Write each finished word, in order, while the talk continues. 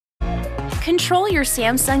Control your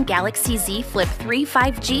Samsung Galaxy Z Flip 3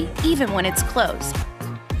 5G even when it's closed.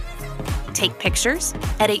 Take pictures,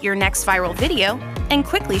 edit your next viral video, and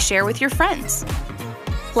quickly share with your friends.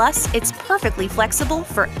 Plus, it's perfectly flexible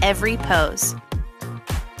for every pose.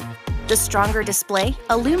 The stronger display,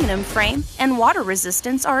 aluminum frame, and water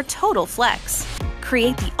resistance are a total flex.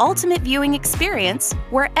 Create the ultimate viewing experience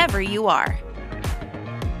wherever you are.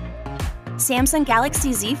 Samsung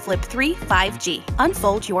Galaxy Z Flip 3 5G.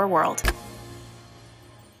 Unfold your world.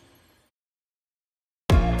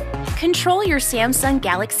 Control your Samsung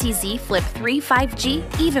Galaxy Z Flip 3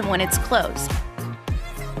 5G even when it's closed.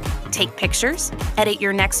 Take pictures, edit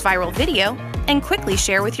your next viral video, and quickly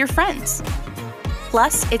share with your friends.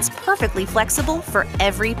 Plus, it's perfectly flexible for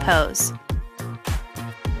every pose.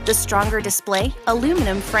 The stronger display,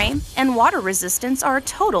 aluminum frame, and water resistance are a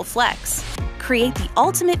total flex. Create the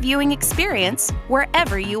ultimate viewing experience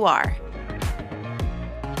wherever you are.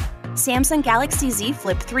 Samsung Galaxy Z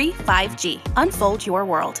Flip 3 5G. Unfold your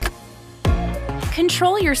world.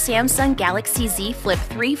 Control your Samsung Galaxy Z Flip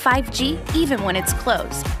 3 5G even when it's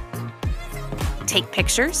closed. Take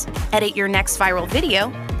pictures, edit your next viral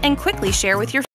video, and quickly share with your